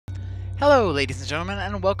Hello, ladies and gentlemen,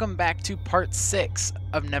 and welcome back to part 6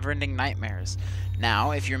 of Neverending Nightmares.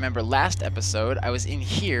 Now, if you remember last episode, I was in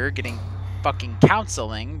here getting fucking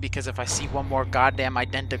counseling because if I see one more goddamn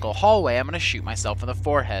identical hallway, I'm gonna shoot myself in the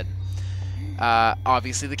forehead.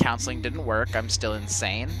 Obviously the counseling didn't work, I'm still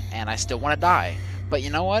insane, and I still want to die. But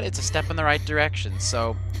you know what? It's a step in the right direction,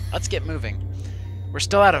 so let's get moving. We're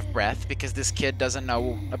still out of breath because this kid doesn't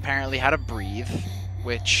know, apparently, how to breathe,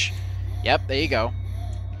 which, yep, there you go.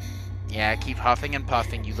 Yeah, keep huffing and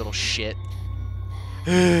puffing, you little shit.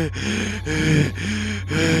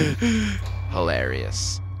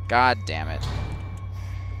 Hilarious. God damn it.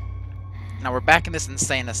 Now we're back in this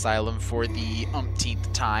insane asylum for the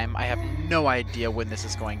umpteenth time. I have no idea when this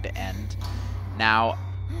is going to end. Now,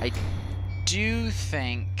 I do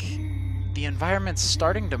think the environment's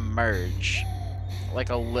starting to merge. Like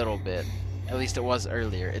a little bit. At least it was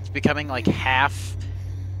earlier. It's becoming like half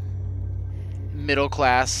middle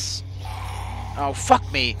class. Oh, fuck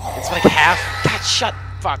me. It's like half... God, shut...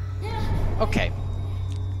 Fuck. Okay.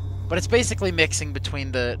 But it's basically mixing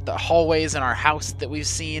between the hallways in our house that we've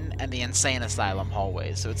seen and the insane asylum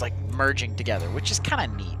hallways. So it's like merging together, which is kind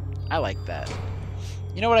of neat. I like that.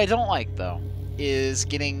 You know what I don't like, though? Is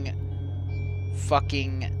getting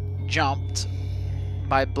fucking jumped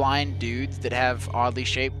by blind dudes that have oddly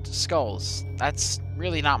shaped skulls. That's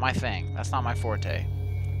really not my thing. That's not my forte.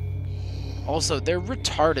 Also, they're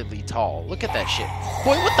retardedly tall. Look at that shit.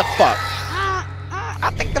 Boy, what the fuck? I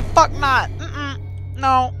think the fuck not.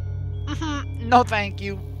 No. No, thank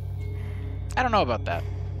you. I don't know about that.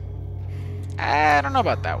 I don't know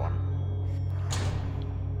about that one.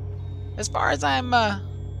 As far as I'm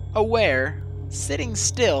aware, sitting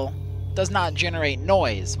still does not generate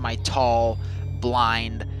noise, my tall,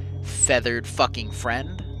 blind, feathered fucking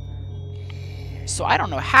friend. So I don't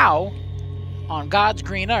know how, on God's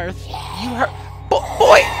green earth, you heard...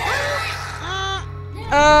 Boy!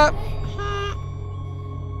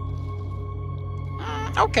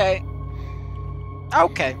 Okay.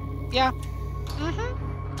 Okay. Yeah.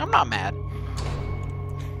 I'm not mad.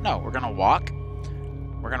 No, we're gonna walk.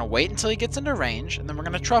 We're gonna wait until he gets into range, and then we're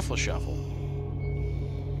gonna truffle shuffle.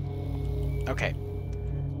 Okay.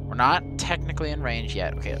 We're not technically in range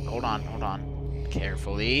yet. Okay, hold on, hold on.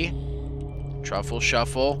 Carefully. Truffle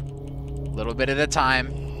shuffle. A little bit at a time.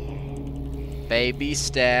 Baby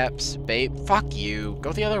steps. Fuck you.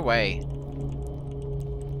 Go the other way.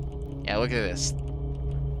 Yeah, look at this.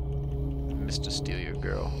 Mr. Steal Your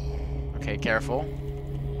Girl. Okay, careful.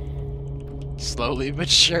 Slowly but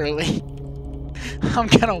surely. I'm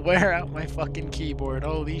gonna wear out my fucking keyboard.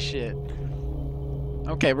 Holy shit.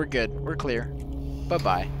 Okay, we're good. We're clear.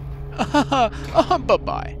 Bye-bye.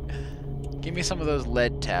 Bye-bye. Give me some of those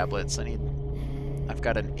lead tablets. I've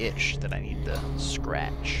got an itch that I need to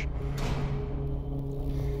scratch.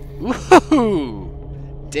 Ooh!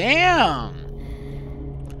 Damn!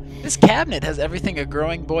 This cabinet has everything a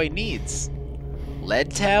growing boy needs.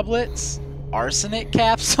 Lead tablets, arsenic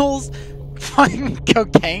capsules, fucking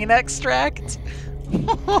cocaine extract.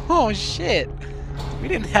 Oh shit. We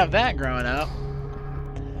didn't have that growing up.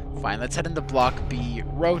 Fine, let's head into Block B,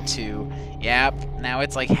 Row 2. Yep, now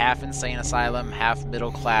it's like half insane asylum, half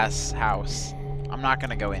middle class house. I'm not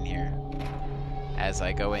gonna go in here. As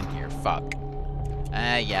I go in here, fuck.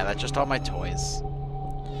 Yeah, that's just all my toys.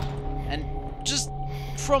 And just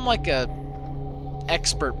from like a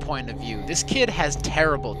expert point of view, this kid has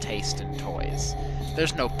terrible taste in toys.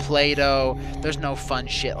 There's no Play-Doh, there's no fun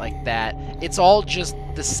shit like that. It's all just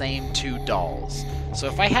the same two dolls. So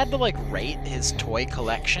if I had to like rate his toy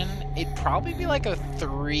collection, it'd probably be like a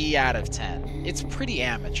 3 out of 10. It's pretty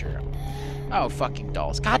amateur. Oh, fucking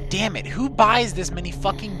dolls. God damn it, who buys this many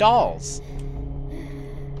fucking dolls?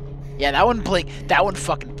 Yeah, that one blinked. That one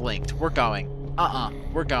fucking blinked. We're going.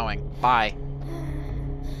 We're going. Bye.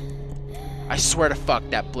 I swear to fuck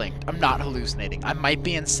that blinked. I'm not hallucinating. I might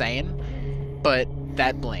be insane, but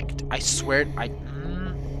that blinked. I swear.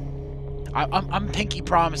 I'm pinky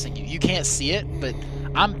promising you. You can't see it, but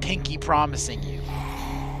I'm pinky promising you.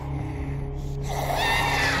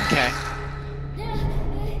 Okay.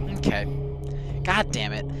 Okay. God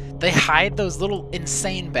damn it. They hide those little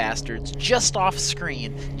insane bastards just off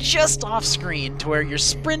screen to where you're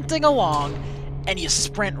sprinting along and you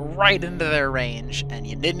sprint right into their range and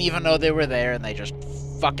you didn't even know they were there and they just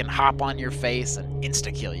fucking hop on your face and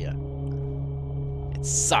insta-kill you. It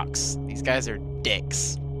sucks. These guys are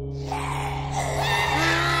dicks.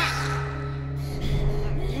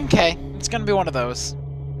 Okay, it's gonna be one of those.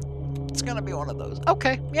 It's gonna be one of those.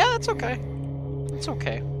 Okay, yeah, that's okay. It's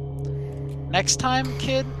okay. Next time,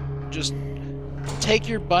 kid, just take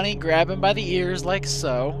your bunny, grab him by the ears like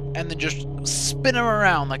so, and then just spin him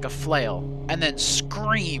around like a flail, and then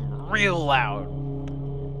scream real loud,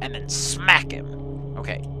 and then smack him.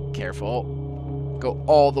 Okay, careful. Go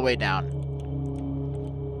all the way down.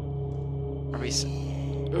 Are we...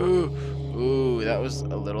 Ooh, that was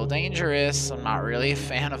a little dangerous. I'm not really a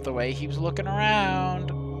fan of the way he was looking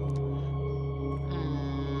around.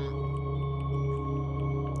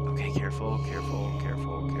 Okay, careful.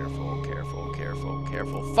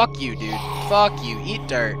 Fuck you, dude. Fuck you. Eat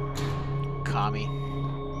dirt. Commie.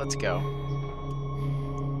 Let's go.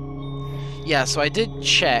 Yeah, so I did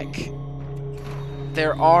check.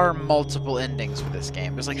 There are multiple endings for this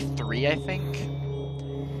game. There's like 3, I think.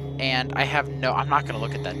 And I have no... I'm not going to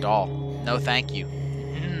look at that doll. No, thank you.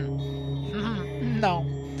 No.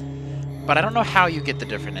 But I don't know how you get the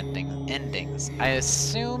different endings. I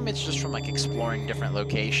assume it's just from, like, exploring different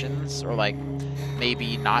locations. Or, like,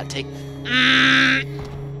 maybe not take...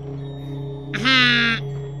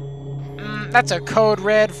 That's a code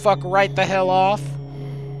red. Fuck right the hell off.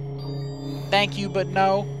 Thank you, but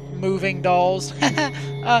no. Moving dolls.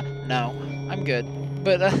 No. I'm good.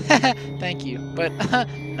 But, thank you. But,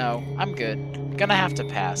 no. I'm good. Gonna have to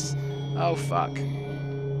pass. Oh, fuck.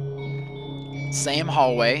 Same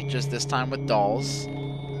hallway, just this time with dolls.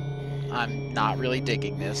 I'm not really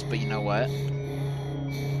digging this, but you know what?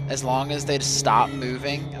 As long as they stop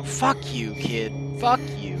moving... Oh, fuck you, kid. Fuck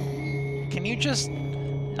you. Can you just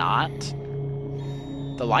not?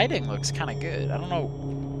 The lighting looks kind of good. I don't know.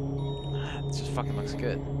 It just fucking looks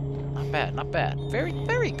good. Not bad, not bad. Very,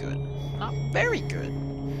 very good. Not very good.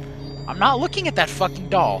 I'm not looking at that fucking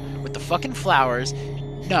doll with the fucking flowers.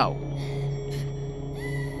 No.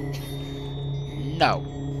 No.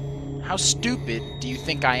 How stupid do you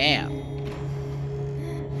think I am?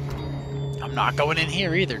 I'm not going in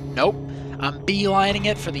here either. Nope. I'm beelining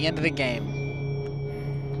it for the end of the game.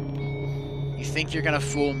 You think you're gonna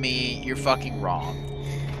fool me? You're fucking wrong.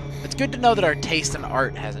 It's good to know that our taste in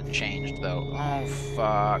art hasn't changed, though. Oh,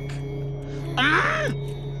 fuck.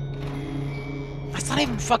 That's not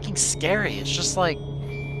even fucking scary. It's just like...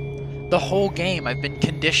 the whole game I've been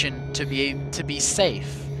conditioned to be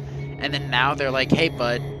safe. And then now they're like, hey,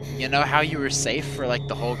 bud, you know how you were safe for, like,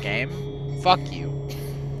 the whole game? Fuck you.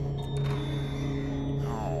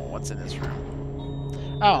 Oh, what's in this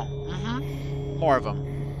room? Oh, more of them.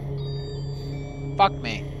 Fuck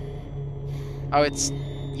me. Oh, it's...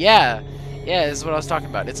 Yeah, this is what I was talking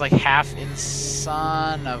about. It's like half in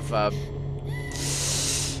son of,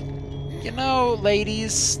 you know,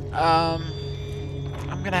 ladies,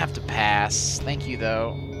 I'm gonna have to pass. Thank you,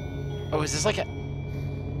 though. Oh, is this like a...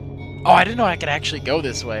 Oh, I didn't know I could actually go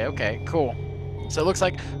this way. Okay, cool. So it looks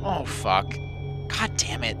like... Oh, fuck. God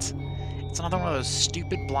damn it. It's another one of those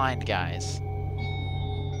stupid blind guys.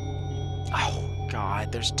 Oh,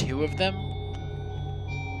 God. There's 2 of them?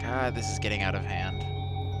 God, this is getting out of hand.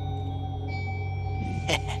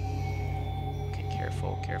 Okay,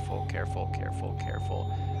 careful.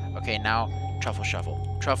 Okay, now... Truffle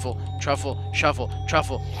shuffle. Truffle.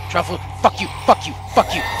 Fuck you.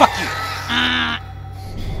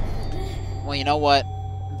 Well, you know what?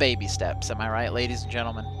 Baby steps. Am I right, ladies and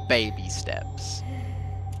gentlemen? Baby steps.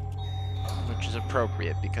 Which is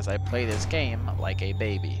appropriate because I play this game like a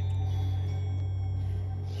baby.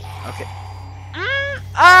 Okay.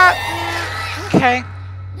 Okay.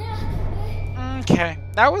 Okay.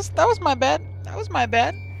 That was my bad.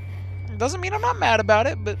 Doesn't mean I'm not mad about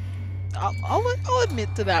it, but I'll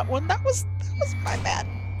admit to that one. That was my bad.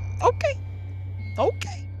 Okay.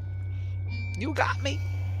 You got me.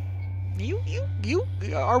 You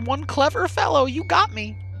are one clever fellow. You got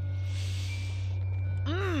me.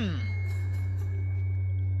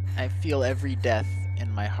 I feel every death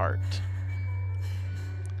in my heart.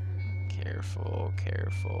 Careful.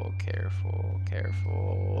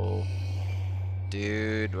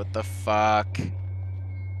 Dude, what the fuck? You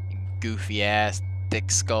goofy ass,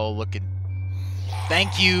 thick skull looking.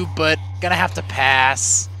 Thank you, but gonna have to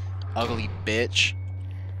pass. Ugly bitch.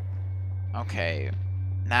 Okay.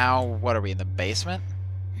 Now, what are we, in the basement?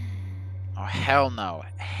 Oh, hell no.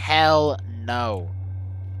 Hell no.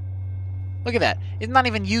 Look at that. It's not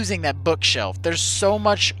even using that bookshelf. There's so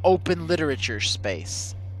much open literature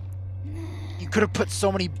space. You could have put so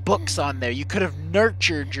many books on there. You could have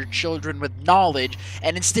nurtured your children with knowledge,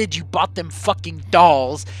 and instead you bought them fucking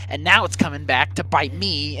dolls, and now it's coming back to bite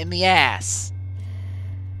me in the ass.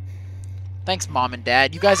 Thanks, Mom and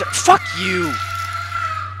Dad. You guys are... Fuck you!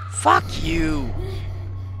 Fuck you!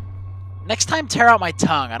 Next time, tear out my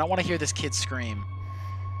tongue. I don't want to hear this kid scream.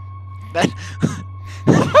 That...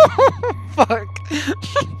 Fuck.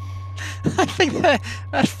 I think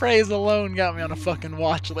that phrase alone got me on a fucking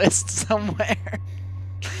watch list somewhere.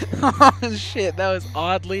 Oh shit, that was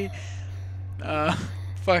oddly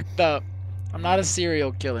fucked up. I'm not a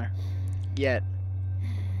serial killer yet.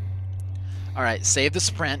 Alright, save the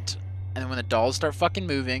sprint, and then when the dolls start fucking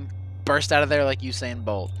moving, burst out of there like Usain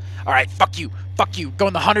Bolt. Alright, fuck you, go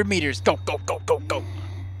in the 100 meters, go.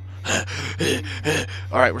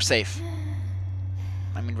 Alright, we're safe.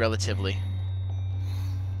 I mean, relatively.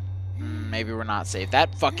 Maybe we're not safe.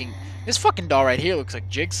 This fucking doll right here looks like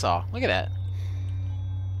Jigsaw. Look at that.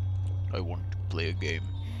 I want to play a game.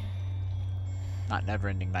 Not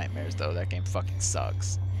Neverending Nightmares, though. That game fucking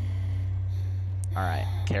sucks. Alright,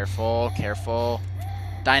 careful.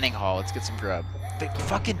 Dining hall, let's get some grub. The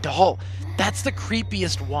fucking doll, that's the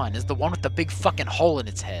creepiest one, is the one with the big fucking hole in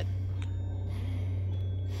its head.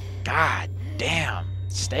 God damn.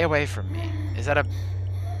 Stay away from me. Is that a...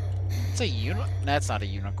 It's a That's not a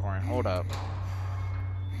unicorn. Hold up.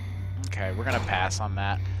 Okay, we're gonna pass on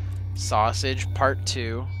that. Sausage, part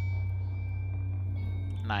 2.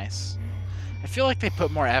 Nice. I feel like they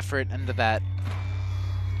put more effort into that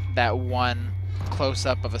one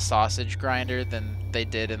close-up of a sausage grinder than they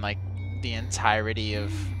did in, like, the entirety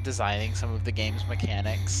of designing some of the game's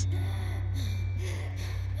mechanics.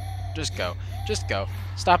 Just go.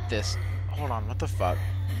 Stop this. Hold on, what the fuck?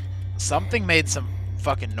 Something made some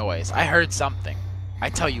fucking noise. I heard something. I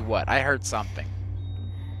tell you what, I heard something.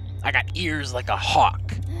 I got ears like a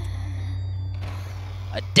hawk.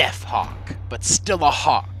 A deaf hawk, but still a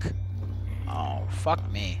hawk. Oh,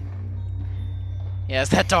 fuck me. Yeah, is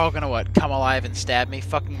that dog gonna what? Come alive and stab me?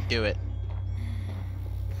 Fucking do it.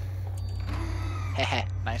 Heh,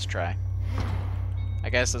 nice try. I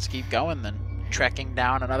guess let's keep going then. Trekking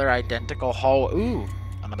down another identical hall. Ooh,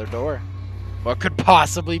 another door. What could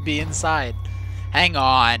possibly be inside? Hang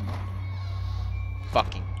on.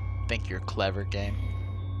 Fucking think you're clever, game.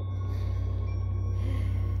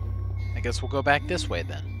 I guess we'll go back this way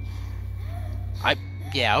then.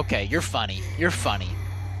 Yeah, okay, you're funny.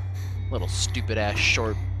 Little stupid ass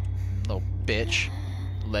short little bitch.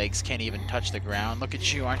 Legs can't even touch the ground. Look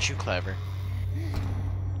at you, aren't you clever?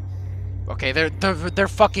 Okay, they're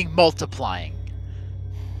fucking multiplying.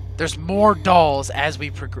 There's more dolls as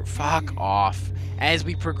we progress. Fuck off. As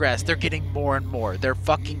we progress, they're getting more and more. They're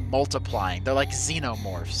fucking multiplying. They're like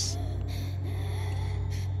xenomorphs.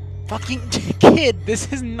 Fucking kid,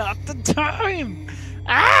 this is not the time.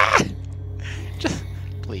 Ah! Just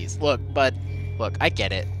please, look, bud. Look, I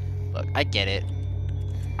get it. I get it.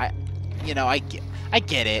 I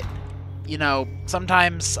get it. You know,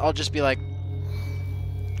 sometimes I'll just be like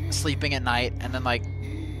sleeping at night, and then like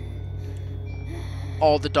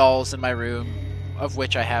all the dolls in my room, of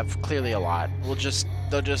which I have clearly a lot, they'll just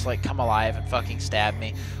like come alive and fucking stab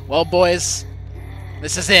me. Well, boys,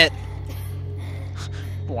 this is it.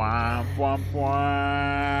 Bwah, bwah,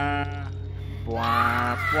 bwah.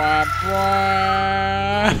 Bwah, bwah,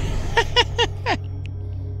 bwah.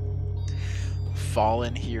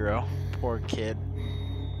 Fallen hero. Poor kid.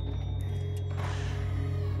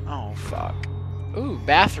 Oh, fuck. Ooh,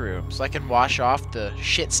 bathroom, so I can wash off the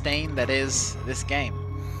shit stain that is this game.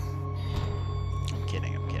 I'm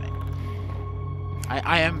kidding.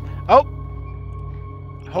 I am... Oh!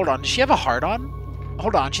 Hold on, does she have a heart on?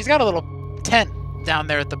 Hold on, she's got a little tent down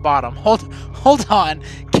there at the bottom. Hold on.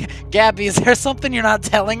 Gabby, is there something you're not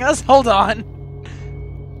telling us? Hold on.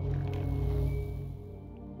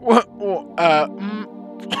 What? What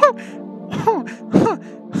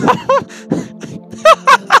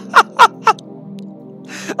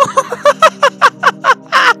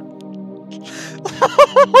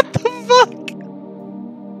the fuck?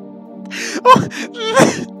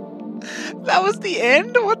 That was the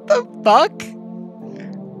end? What the fuck?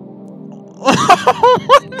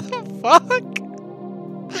 What the fuck?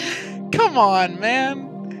 Come on, man.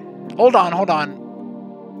 Hold on.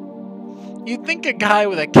 You'd think a guy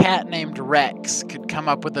with a cat named Rex could come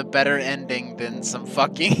up with a better ending than some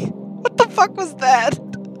fucking... What the fuck was that?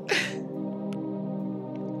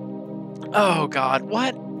 Oh god,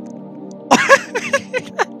 what?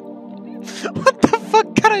 What the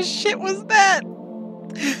fuck kind of shit was that?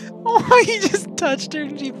 Oh, he just touched her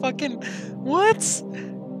and she fucking... What?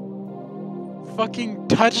 Fucking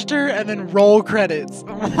touched her and then roll credits.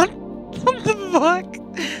 What the fuck?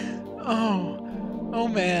 Oh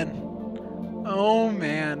man. Oh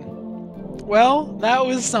man. Well, that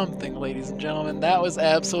was something, ladies and gentlemen. That was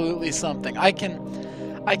absolutely something. I can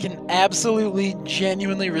absolutely,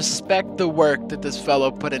 genuinely respect the work that this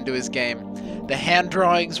fellow put into his game. The hand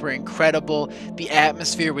drawings were incredible. The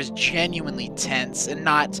atmosphere was genuinely tense, and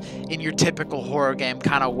not in your typical horror game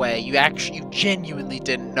kind of way. You genuinely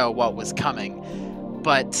didn't know what was coming.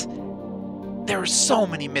 But there were so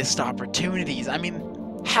many missed opportunities. I mean,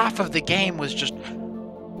 half of the game was just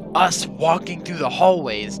us walking through the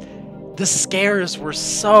hallways. The scares were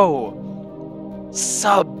so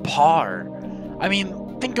subpar. I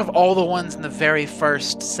mean, think of all the ones in the very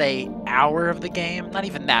first, say, hour of the game. Not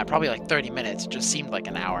even that, probably like 30 minutes. It just seemed like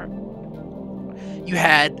an hour. You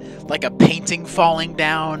had like a painting falling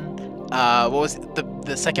down. What was it?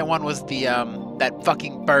 The second one was the that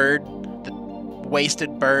fucking bird, the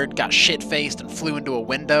wasted bird, got shit-faced and flew into a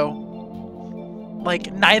window.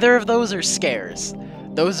 Like, neither of those are scares.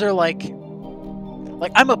 Those are like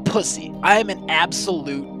I'm a pussy. I'm an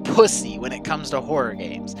absolute pussy when it comes to horror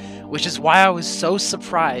games, which is why I was so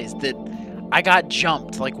surprised that I got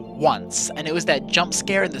jumped like once, and it was that jump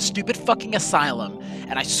scare in the stupid fucking asylum,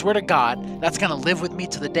 and I swear to God, that's gonna live with me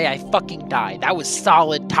to the day I fucking die. That was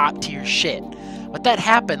solid top tier shit. But that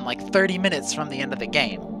happened like 30 minutes from the end of the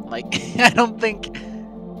game. Like,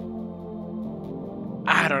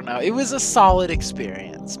 I don't know. It was a solid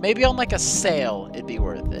experience. Maybe on like a sale, it'd be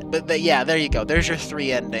worth it. But yeah, there you go. There's your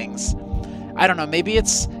 3 endings. I don't know. Maybe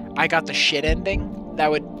it's I got the shit ending.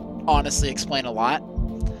 That would honestly explain a lot.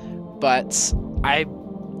 But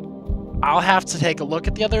I'll have to take a look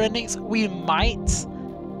at the other endings. We might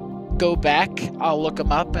go back. I'll look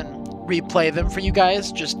them up and replay them for you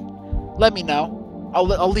guys. Just let me know.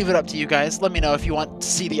 I'll leave it up to you guys. Let me know if you want to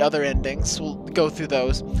see the other endings. We'll go through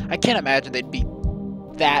those. I can't imagine they'd be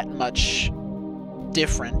that much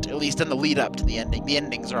different, at least in the lead up to the ending. The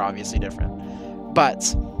endings are obviously different.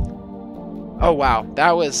 But oh wow,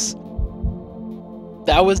 that was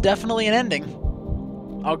definitely an ending.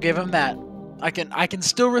 I'll give him that. I can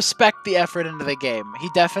still respect the effort into the game. He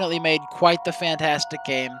definitely made quite the fantastic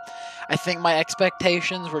game. I think my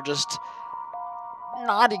expectations were just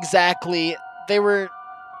not exactly, they were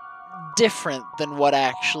different than what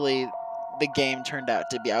actually the game turned out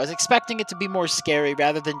to be. I was expecting it to be more scary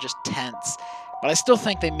rather than just tense, but I still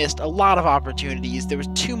think they missed a lot of opportunities. There was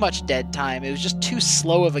too much dead time. It was just too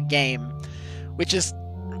slow of a game, which is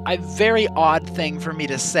a very odd thing for me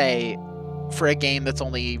to say for a game that's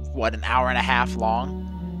only, what, an hour and a half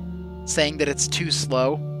long, saying that it's too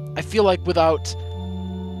slow. I feel like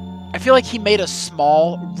he made a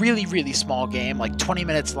small, really, really small game, like 20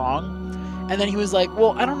 minutes long, and then he was like,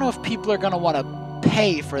 well, I don't know if people are going to want to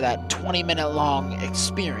pay for that 20-minute long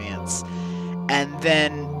experience, and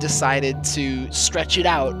then decided to stretch it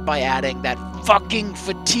out by adding that fucking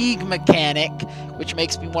fatigue mechanic, which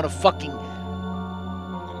makes me want to fucking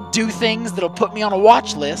do things that'll put me on a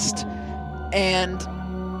watch list, and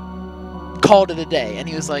called it a day. And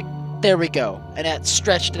he was like, there we go. And that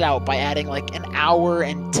stretched it out by adding like an hour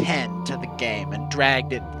and 10 to the game and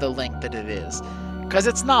dragged it the length that it is. Because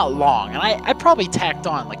it's not long, and I probably tacked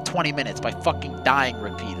on like 20 minutes by fucking dying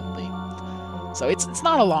repeatedly. So it's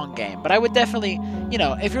not a long game, but I would definitely, you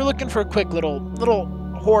know, if you're looking for a quick little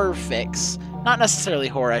horror fix, not necessarily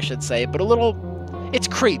horror I should say, but it's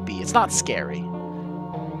creepy, it's not scary,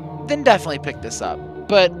 then definitely pick this up.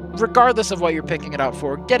 But regardless of what you're picking it up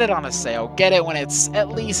for, get it on a sale. Get it when it's at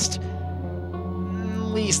least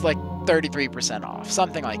like 33% off,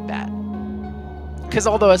 something like that. Because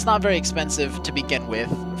although it's not very expensive to begin with,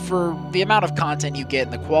 for the amount of content you get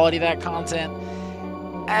and the quality of that content,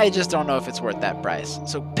 I just don't know if it's worth that price.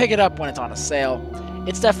 So pick it up when it's on a sale.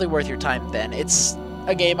 It's definitely worth your time then. It's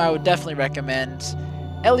a game I would definitely recommend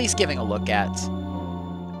at least giving a look at,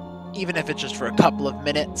 even if it's just for a couple of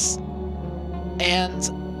minutes. And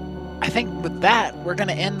I think with that, we're going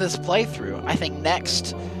to end this playthrough. I think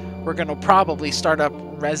next, we're going to probably start up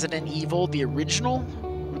Resident Evil, the original,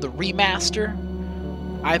 or the remaster.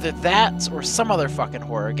 Either that or some other fucking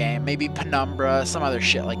horror game, maybe Penumbra, some other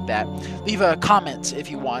shit like that. Leave a comment if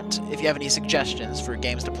you want, if you have any suggestions for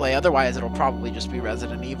games to play. Otherwise, it'll probably just be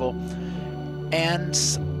Resident Evil. And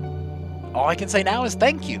all I can say now is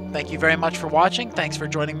thank you. Thank you very much for watching. Thanks for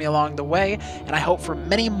joining me along the way. And I hope for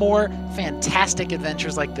many more fantastic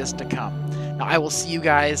adventures like this to come. Now, I will see you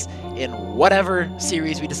guys in whatever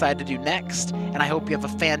series we decide to do next. And I hope you have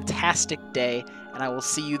a fantastic day. And I will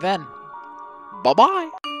see you then.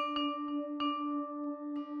 Bye-bye.